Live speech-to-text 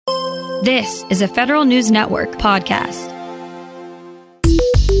This is a Federal News Network podcast.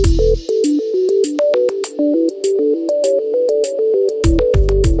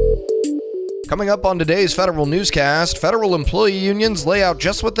 Coming up on today's Federal Newscast, federal employee unions lay out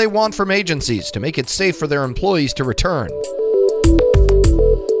just what they want from agencies to make it safe for their employees to return.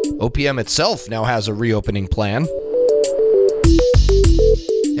 OPM itself now has a reopening plan.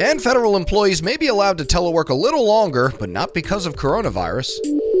 And federal employees may be allowed to telework a little longer, but not because of coronavirus.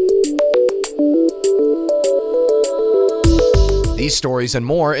 These stories and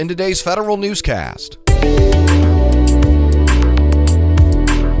more in today's Federal Newscast.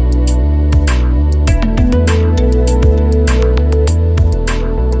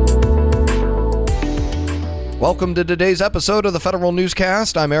 Welcome to today's episode of the Federal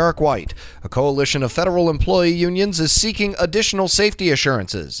Newscast. I'm Eric White. A coalition of federal employee unions is seeking additional safety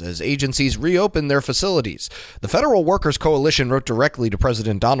assurances as agencies reopen their facilities. The Federal Workers Coalition wrote directly to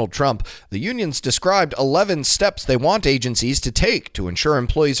President Donald Trump. The unions described 11 steps they want agencies to take to ensure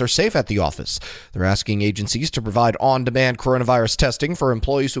employees are safe at the office. They're asking agencies to provide on-demand coronavirus testing for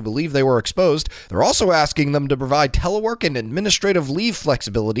employees who believe they were exposed. They're also asking them to provide telework and administrative leave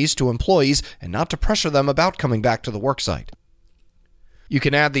flexibilities to employees and not to pressure them about coming back to the worksite. You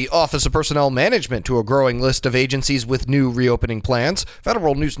can add the Office of Personnel Management to a growing list of agencies with new reopening plans.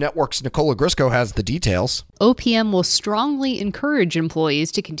 Federal News Network's Nicola Grisco has the details. OPM will strongly encourage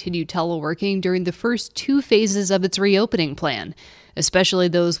employees to continue teleworking during the first two phases of its reopening plan, especially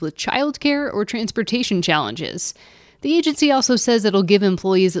those with childcare or transportation challenges. The agency also says it'll give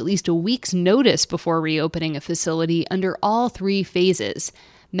employees at least a week's notice before reopening a facility under all three phases.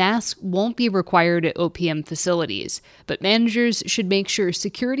 Masks won't be required at OPM facilities, but managers should make sure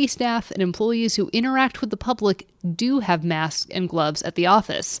security staff and employees who interact with the public do have masks and gloves at the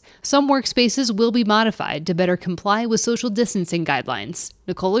office. Some workspaces will be modified to better comply with social distancing guidelines.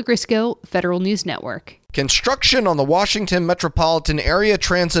 Nicola Grisco, Federal News Network. Construction on the Washington Metropolitan Area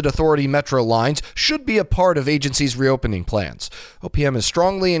Transit Authority metro lines should be a part of agencies' reopening plans. OPM is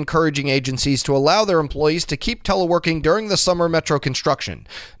strongly encouraging agencies to allow their employees to keep teleworking during the summer metro construction.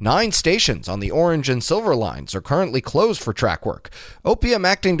 9 stations on the Orange and Silver lines are currently closed for track work. OPM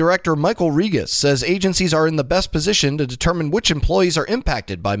Acting Director Michael Regas says agencies are in the best position to determine which employees are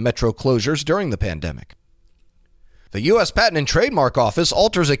impacted by metro closures during the pandemic. The U.S. Patent and Trademark Office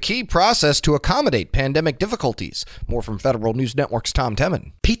alters a key process to accommodate pandemic difficulties. More from Federal News Network's Tom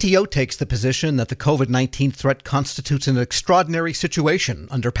Temin. PTO takes the position that the COVID-19 threat constitutes an extraordinary situation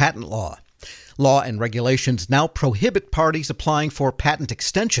under patent law. Law and regulations now prohibit parties applying for patent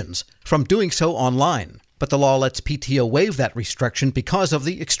extensions from doing so online. But the law lets PTO waive that restriction because of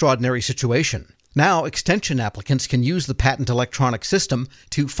the extraordinary situation. Now, extension applicants can use the patent electronic system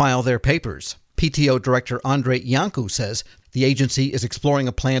to file their papers. PTO Director Andre Iancu says the agency is exploring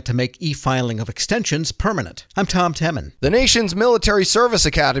a plan to make e-filing of extensions permanent. I'm Tom Temin. The nation's military service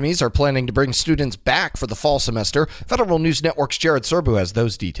academies are planning to bring students back for the fall semester. Federal News Network's Jared Serbu has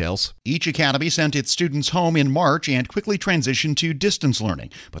those details. Each academy sent its students home in March and quickly transitioned to distance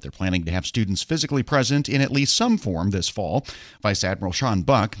learning, but they're planning to have students physically present in at least some form this fall. Vice Admiral Sean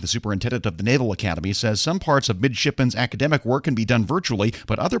Buck, the superintendent of the Naval Academy, says some parts of midshipmen's academic work can be done virtually,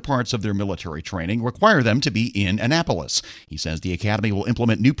 but other parts of their military training require them to be in Annapolis. He says the Academy will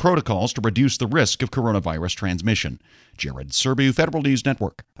implement new protocols to reduce the risk of coronavirus transmission. Jared Serbu, Federal News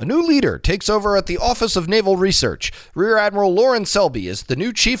Network. A new leader takes over at the Office of Naval Research. Rear Admiral Lauren Selby is the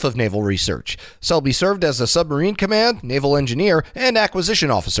new Chief of Naval Research. Selby served as a submarine command, naval engineer, and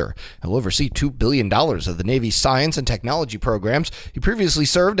acquisition officer. He'll oversee $2 billion of the Navy's science and technology programs. He previously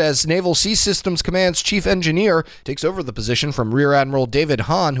served as Naval Sea Systems Command's chief engineer, takes over the position from Rear Admiral David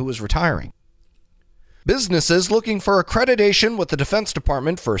Hahn, who is retiring. Businesses looking for accreditation with the Defense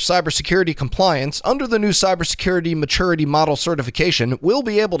Department for cybersecurity compliance under the new Cybersecurity Maturity Model certification will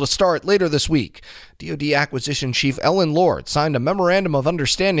be able to start later this week. DoD Acquisition Chief Ellen Lord signed a memorandum of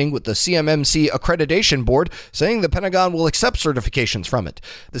understanding with the CMMC Accreditation Board, saying the Pentagon will accept certifications from it.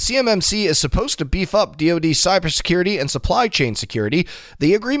 The CMMC is supposed to beef up DoD cybersecurity and supply chain security.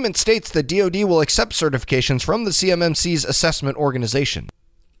 The agreement states that DoD will accept certifications from the CMMC's assessment organization.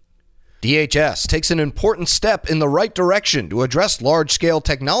 DHS takes an important step in the right direction to address large-scale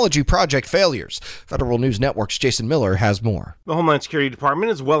technology project failures. Federal News Network's Jason Miller has more. The Homeland Security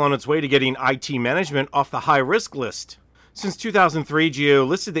Department is well on its way to getting IT management off the high-risk list. Since 2003, GAO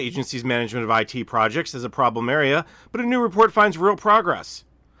listed the agency's management of IT projects as a problem area, but a new report finds real progress.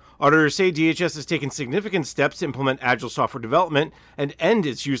 Auditors say DHS has taken significant steps to implement agile software development and end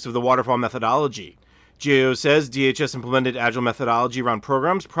its use of the waterfall methodology. GAO says DHS implemented agile methodology around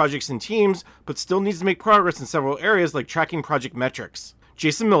programs, projects, and teams, but still needs to make progress in several areas like tracking project metrics.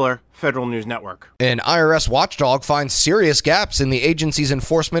 Jason Miller, Federal News Network. An IRS watchdog finds serious gaps in the agency's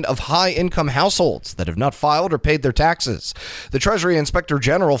enforcement of high-income households that have not filed or paid their taxes. The Treasury Inspector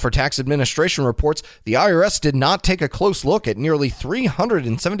General for Tax Administration reports the IRS did not take a close look at nearly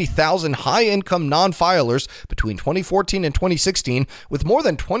 370,000 high-income non-filers between 2014 and 2016, with more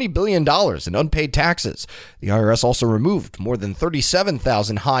than $20 billion in unpaid taxes. The IRS also removed more than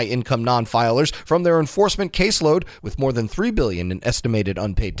 37,000 high-income non-filers from their enforcement caseload, with more than $3 billion in estimated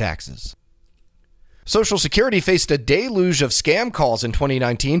unpaid taxes. Social Security faced a deluge of scam calls in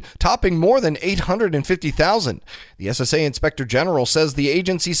 2019, topping more than 850,000. The SSA Inspector General says the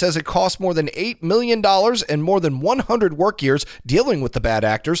agency says it cost more than $8 million and more than 100 work years dealing with the bad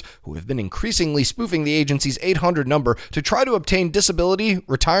actors who have been increasingly spoofing the agency's 800 number to try to obtain disability,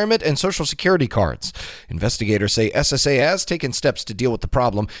 retirement, and Social Security cards. Investigators say SSA has taken steps to deal with the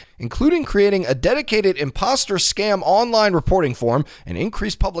problem, including creating a dedicated imposter scam online reporting form and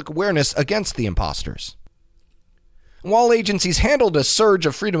increased public awareness against the imposters. While agencies handled a surge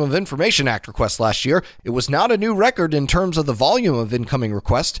of Freedom of Information Act requests last year, it was not a new record in terms of the volume of incoming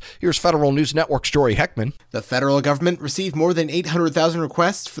requests. Here's Federal News Network's Jory Heckman. The federal government received more than 800,000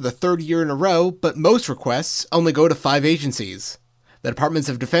 requests for the third year in a row, but most requests only go to 5 agencies. The Departments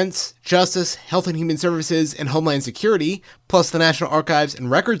of Defense, Justice, Health and Human Services, and Homeland Security, plus the National Archives and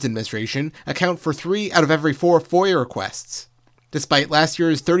Records Administration, account for 3 out of every 4 FOIA requests. Despite last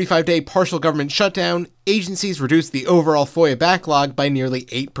year's 35-day partial government shutdown, agencies reduced the overall FOIA backlog by nearly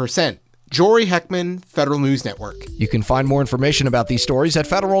 8%. Jory Heckman, Federal News Network. You can find more information about these stories at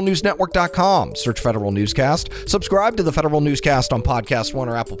federalnewsnetwork.com. Search Federal Newscast, subscribe to the Federal Newscast on Podcast One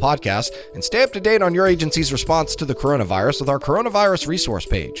or Apple Podcasts, and stay up to date on your agency's response to the coronavirus with our coronavirus resource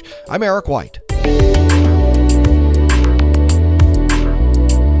page. I'm Eric White.